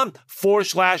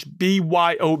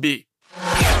mlmnation.com/BYOB.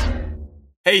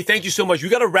 Hey, thank you so much. We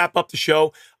got to wrap up the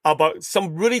show about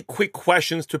some really quick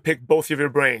questions to pick both of your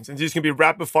brains. And these can be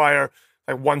rapid fire,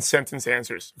 like one sentence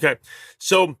answers. Okay.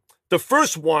 So the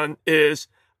first one is,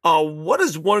 what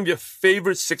is one of your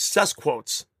favorite success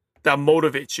quotes that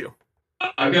motivates you?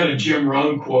 I've got a Jim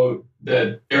Rohn quote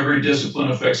that every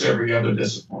discipline affects every other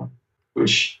discipline,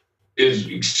 which is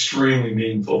extremely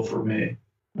meaningful for me.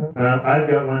 I've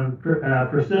got one.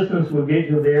 Persistence will get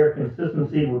you there.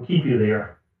 Consistency will keep you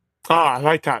there. I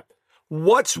like that.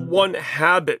 What's one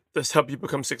habit that's helped you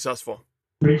become successful?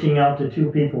 Reaching out to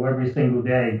 2 people every single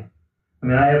day. I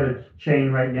mean, I have a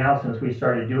chain right now since we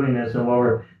started doing this of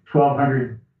over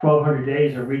 1,200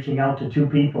 days of reaching out to 2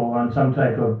 people on some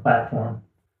type of platform.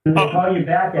 They call you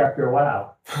back after a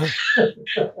while.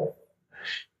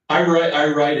 I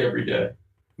write every day.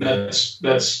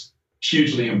 That's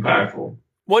hugely impactful.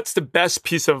 What's the best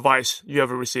piece of advice you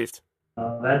ever received?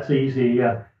 That's easy.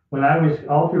 When I was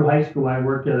all through high school, I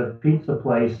worked at a pizza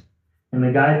place, and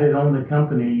the guy that owned the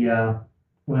company,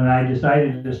 when I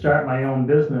decided to start my own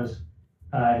business,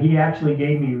 he actually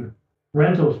gave me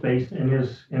rental space in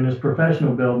his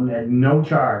professional building at no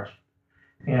charge.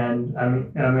 And I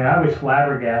mean, I was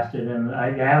flabbergasted, and I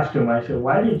asked him. I said,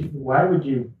 "Why would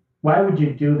you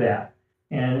do that?"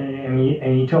 And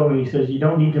he told me, he says, "You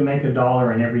don't need to make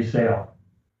 $1 in every sale,"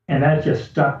 and that just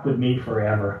stuck with me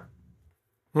forever.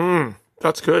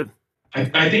 That's good.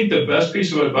 I think the best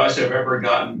piece of advice I've ever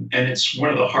gotten, and it's one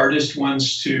of the hardest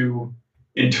ones to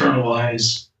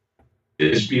internalize,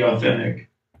 is be authentic.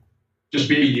 Just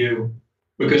be you.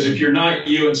 Because if you're not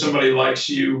you and somebody likes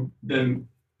you, then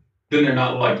they're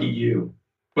not liking you.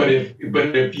 But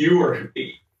if you are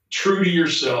true to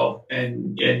yourself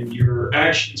and your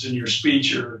actions and your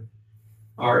speech are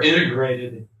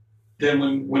integrated,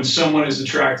 then when someone is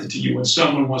attracted to you, when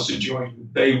someone wants to join you,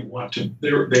 they want to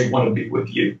be with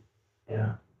you.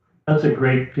 Yeah, that's a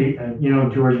great,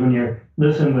 George, when you're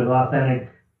listening with authentically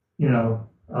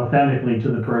to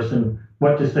the person,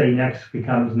 what to say next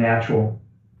becomes natural.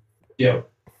 Yeah.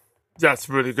 That's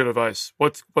really good advice.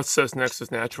 What says next is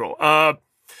natural.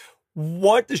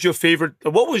 What was your favorite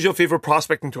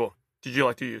prospecting tool did you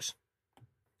like to use?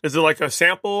 Is it like a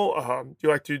sample? Do you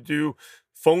like to do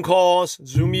phone calls,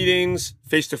 Zoom meetings,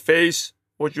 face-to-face?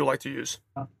 What would you like to use?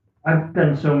 I've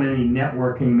done so many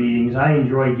networking meetings. I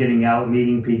enjoy getting out,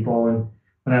 meeting people. And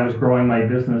when I was growing my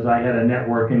business, I had a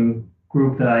networking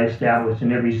group that I established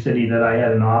in every city that I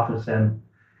had an office in.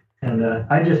 And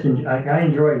I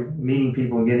enjoy meeting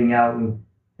people and getting out in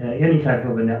any type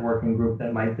of a networking group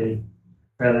that might be,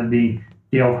 rather than be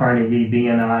Dale Carnegie,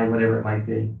 BNI, whatever it might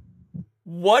be.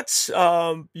 What's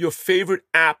your favorite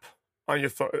app on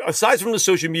your phone? Aside from the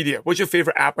social media, what's your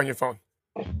favorite app on your phone?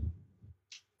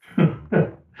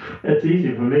 It's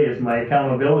easy for me. It's my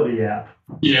accountability app.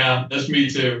 Yeah, that's me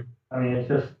too. I mean, it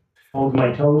just holds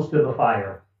my toes to the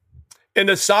fire. And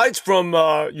aside from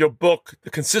your book, The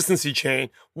Consistency Chain,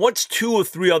 what's 2 or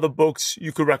 3 other books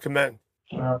you could recommend?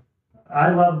 I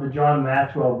love the John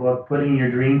Maxwell book, Putting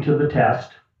Your Dream to the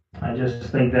Test. I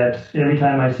just think that every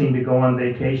time I seem to go on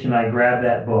vacation, I grab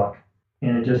that book,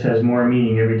 and it just has more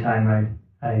meaning every time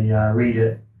I read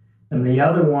it. And the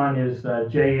other one is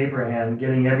Jay Abraham,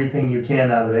 Getting Everything You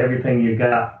Can Out of Everything You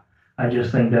Got. I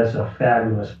just think that's a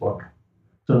fabulous book.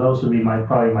 So those would be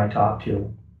probably my top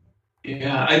 2.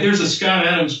 Yeah, there's a Scott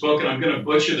Adams book, and I'm going to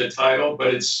butcher the title,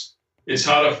 but it's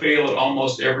How to Fail at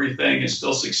Almost Everything and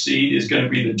Still Succeed is going to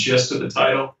be the gist of the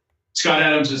title. Scott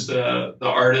Adams is the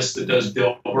artist that does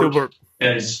Dilbert,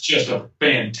 and it's just a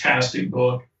fantastic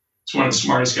book. It's one of the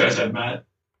smartest guys I've met.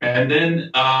 And then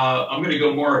I'm going to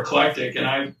go more eclectic,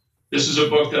 and this is a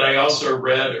book that I also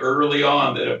read early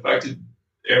on that affected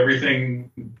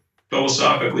everything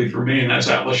philosophically for me, and that's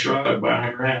Atlas Shrugged by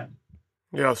Ayn Rand.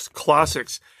 Yes,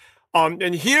 classics.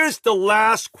 And here's the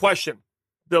last question,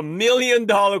 the $1 million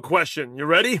question. You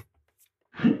ready?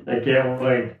 I can't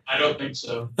wait. I don't think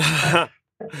so.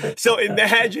 So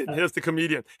imagine, here's the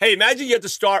comedian. Hey, imagine you had to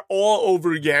start all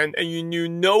over again and you knew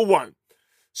no one.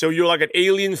 So you're like an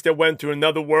alien that went to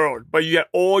another world, but you get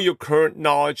all your current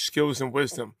knowledge, skills, and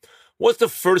wisdom. What's the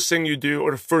first thing you do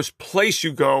or the first place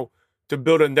you go to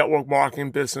build a network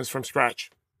marketing business from scratch?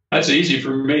 That's easy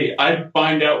for me. I'd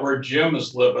find out where Jim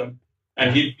is living,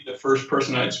 and he'd be the first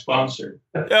person I'd sponsor.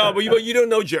 Yeah, but you don't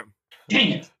know Jim.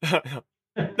 Dang it.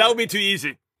 That would be too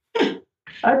easy.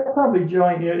 I'd probably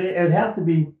join. It'd have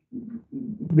to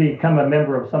become a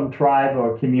member of some tribe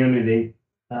or community.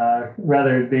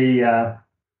 Rather it be. I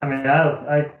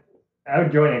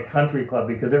would join a country club,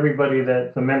 because everybody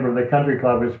that's a member of the country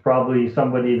club is probably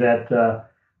somebody that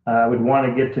would want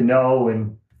to get to know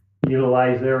and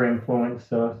utilize their influence.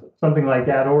 So something like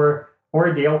that, or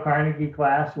a Dale Carnegie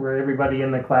class where everybody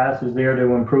in the class is there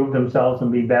to improve themselves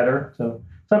and be better. So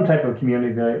some type of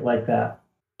community like that.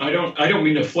 I don't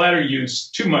mean to flatter you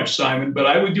too much, Simon, but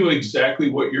I would do exactly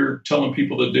what you're telling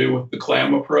people to do with the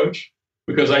CLAM approach,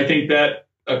 because I think that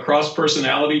across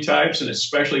personality types, and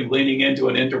especially leaning into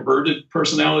an introverted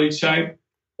personality type,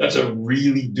 that's a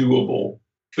really doable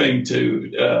thing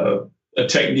a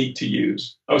technique to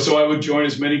use. So I would join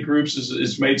as many groups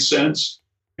as made sense,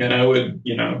 and I would,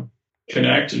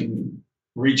 connect and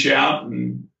reach out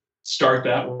and start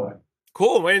that way.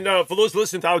 Cool. And for those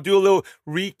listening, I'll do a little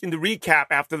in the recap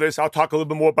after this. I'll talk a little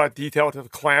bit more about details of the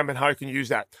CLAM and how you can use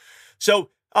that. So,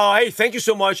 hey, thank you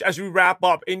so much. As we wrap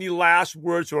up, any last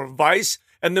words or advice?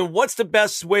 And then what's the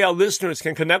best way our listeners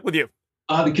can connect with you?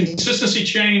 The consistency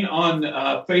chain on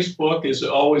Facebook is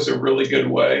always a really good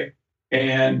way.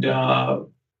 And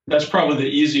that's probably the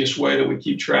easiest way that we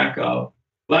keep track of.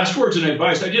 Last words and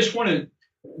advice.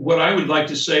 What I would like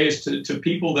to say is to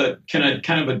people that can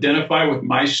kind of identify with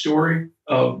my story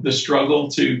of the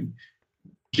struggle to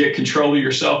get control of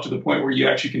yourself to the point where you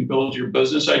actually can build your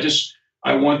business. I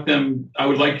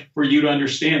would like for you to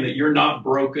understand that you're not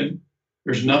broken.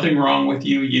 There's nothing wrong with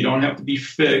you. You don't have to be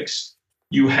fixed.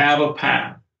 You have a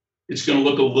path. It's going to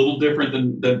look a little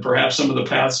different than perhaps some of the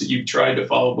paths that you've tried to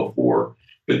follow before,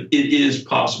 but it is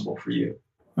possible for you.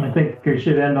 I think we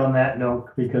should end on that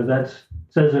note, because that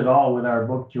says it all with our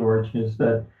book, George, is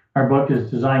that our book is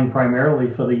designed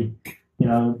primarily for we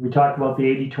talked about the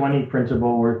 80-20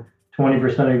 principle, where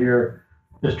 20% of your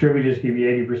distributors give you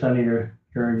 80% of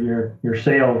your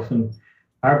sales. And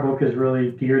our book is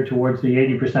really geared towards the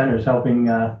 80%ers, helping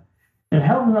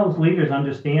those leaders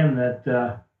understand that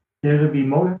they're to be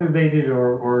motivated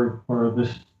or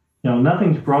this,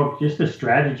 nothing's broke, just the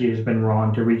strategy has been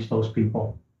wrong to reach those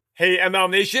people. Hey,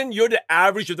 MLM Nation, you're the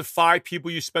average of the 5 people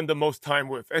you spend the most time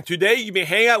with. And today you may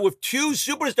hang out with 2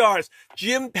 superstars,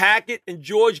 Jim Packett and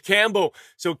George Campbell.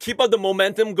 So keep up the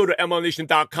momentum. Go to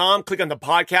MLMNation.com, click on the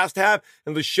podcast tab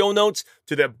and the show notes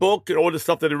to their book and all the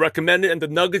stuff that they recommended. And the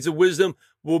nuggets of wisdom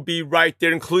will be right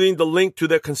there, including the link to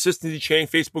the Consistency Chain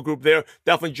Facebook group there.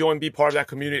 Definitely join and be part of that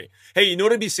community. Hey, in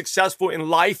order to be successful in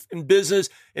life, in business,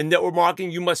 in network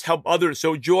marketing, you must help others.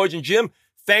 So George and Jim,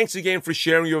 thanks again for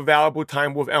sharing your valuable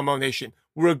time with MLM Nation.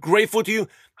 We're grateful to you,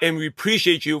 and we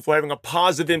appreciate you for having a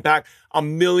positive impact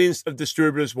on millions of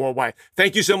distributors worldwide.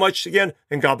 Thank you so much again,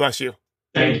 and God bless you.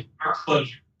 Thank you. Our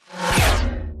pleasure.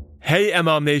 Hey,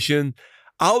 MLM Nation.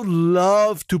 I would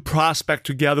love to prospect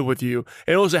together with you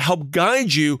and also help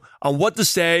guide you on what to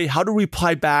say, how to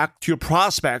reply back to your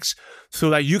prospects so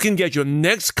that you can get your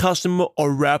next customer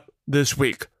or rep this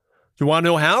week. You want to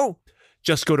know how?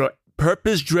 Just go to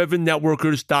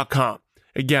purposedrivennetworkers.com.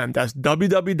 Again, that's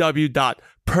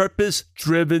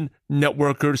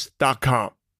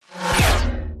www.purposedrivennetworkers.com.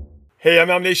 Hey,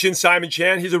 MLM Nation, Simon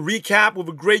Chan. Here's a recap with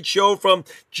a great show from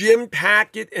Jim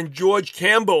Packett and George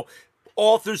Campbell,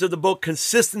 authors of the book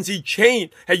Consistency Chain.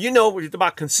 Hey, when it's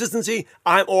about consistency,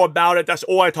 I'm all about it. That's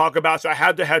all I talk about. So I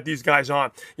had to have these guys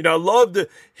on. I love the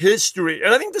history.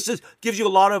 And I think this gives you a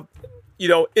lot of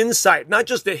insight, not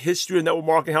just the history of network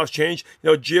marketing, how it's changed.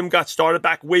 Jim got started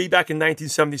way back in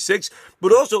 1976,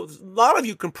 but also a lot of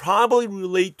you can probably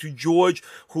relate to George,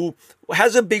 who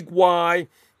has a big why,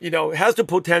 has the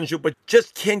potential, but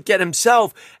just can't get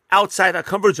himself outside that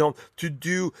comfort zone to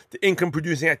do the income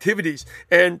producing activities.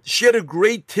 And she had a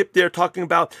great tip there talking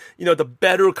about, the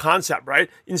better concept, right?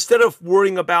 Instead of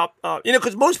worrying about,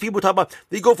 because most people talk about,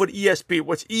 they go for the ESP,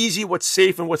 what's easy, what's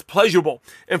safe, and what's pleasurable.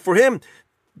 And for him,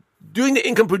 doing the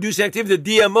income producing activity,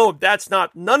 the DMO, that's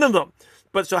not none of them.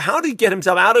 But so how do you get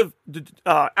himself out of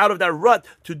that rut?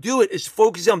 To do it is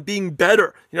focus on being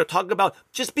better. Talking about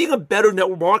just being a better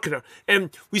network marketer. And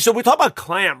we talk about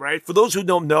CLAM, right? For those who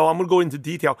don't know, I'm going to go into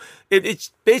detail. It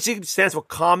basically stands for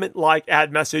comment, like,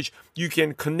 add message. You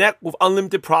can connect with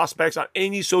unlimited prospects on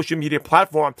any social media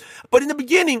platform. But in the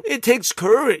beginning, it takes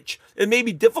courage. It may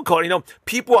be difficult.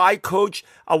 People I coach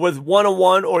with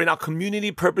one-on-one or in our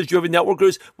community purpose-driven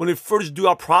networkers, when we first do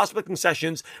our prospecting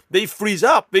sessions, they freeze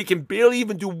up. They can barely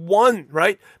even do one,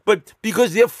 right? But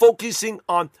because they're focusing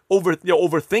on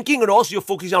overthinking, and also you're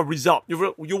focusing on result.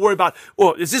 You're worried about,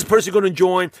 is this person going to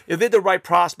join? Is they the right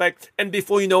prospect? And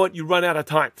before you know it, you run out of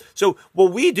time. So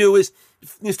what we do is,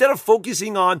 instead of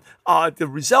focusing on the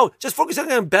result, just focus on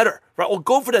getting better, right? Or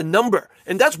go for the number.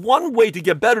 And that's one way to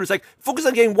get better. It's like, focus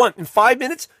on getting one. In 5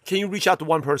 minutes, can you reach out to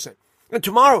one person? And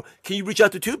tomorrow, can you reach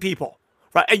out to 2 people?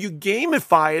 Right? And you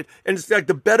gamify it, and it's like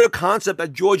the better concept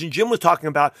that George and Jim was talking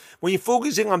about. When you're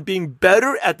focusing on being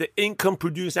better at the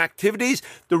income-producing activities,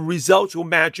 the results will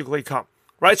magically come.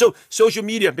 Right? So social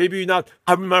media, maybe you're not,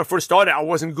 I remember when I first started, I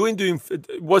wasn't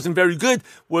very good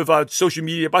with social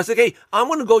media, but I was like, hey, I'm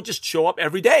going to go just show up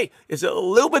every day. It's a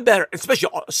little bit better, especially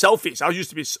selfies. I used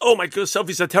to be, oh my God,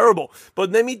 selfies are terrible.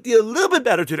 But let me do a little bit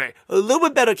better today, a little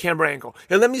bit better camera angle.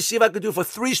 And let me see if I can do it for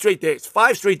 3 straight days,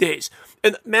 5 straight days.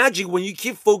 And magic, when you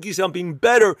keep focusing on being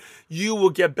better, you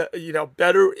will get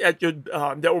better at your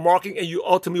network marketing, and you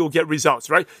ultimately will get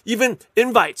results, right? Even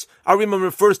invites. I remember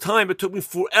the first time, it took me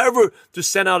forever to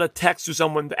send out a text to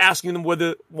someone asking them whether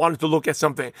they wanted to look at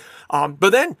something. But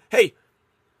then, hey,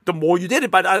 the more you did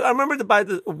it, I remember that by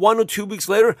the 1 or 2 weeks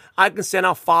later, I can send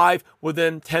out 5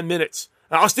 within 10 minutes.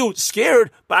 And I was still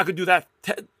scared, but I could do that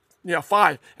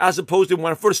 5, as opposed to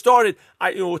when I first started,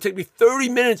 it would take me 30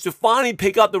 minutes to finally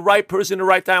pick up the right person at the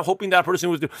right time, hoping that person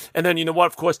was doing. And then,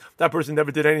 of course, that person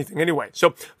never did anything anyway.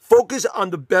 So focus on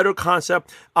the better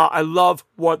concept. I love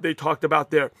what they talked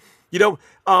about there.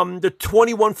 The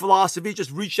 21 philosophy,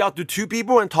 just reach out to 2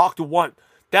 people and talk to 1.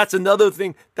 That's another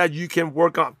thing that you can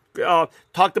work on.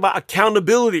 Talked about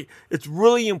accountability. It's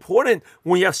really important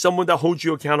when you have someone that holds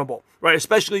you accountable, right?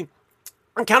 Especially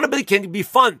accountability can be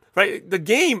fun, right? The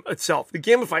game itself, the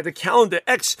gamify, the calendar,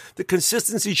 the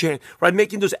consistency chain, right?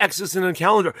 Making those X's in a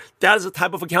calendar. That is a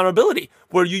type of accountability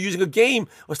where you're using a game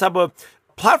or type of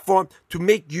platform to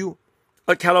make you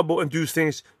accountable and do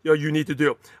things you need to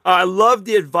do. I love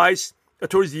the advice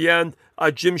towards the end.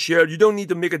 Jim shared, you don't need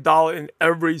to make $1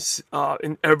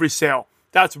 in every sale.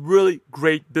 That's really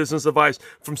great business advice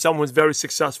from someone who's very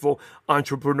successful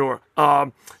entrepreneur.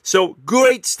 So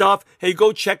great stuff. Hey,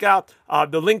 go check out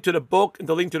the link to the book and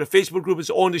the link to the Facebook group is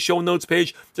on the show notes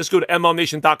page. Just go to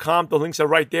MLMNation.com. The links are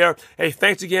right there. Hey,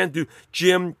 thanks again to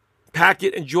Jim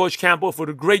Packett and George Campbell for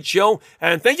the great show.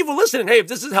 And thank you for listening. Hey, if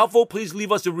this is helpful, please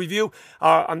leave us a review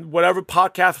on whatever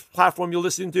podcast platform you're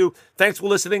listening to. Thanks for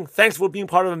listening. Thanks for being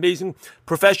part of an amazing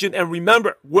profession. And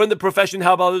remember, we're in the profession to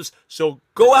help others. So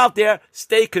go out there,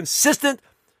 stay consistent,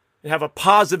 and have a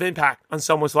positive impact on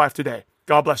someone's life today.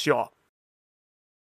 God bless you all.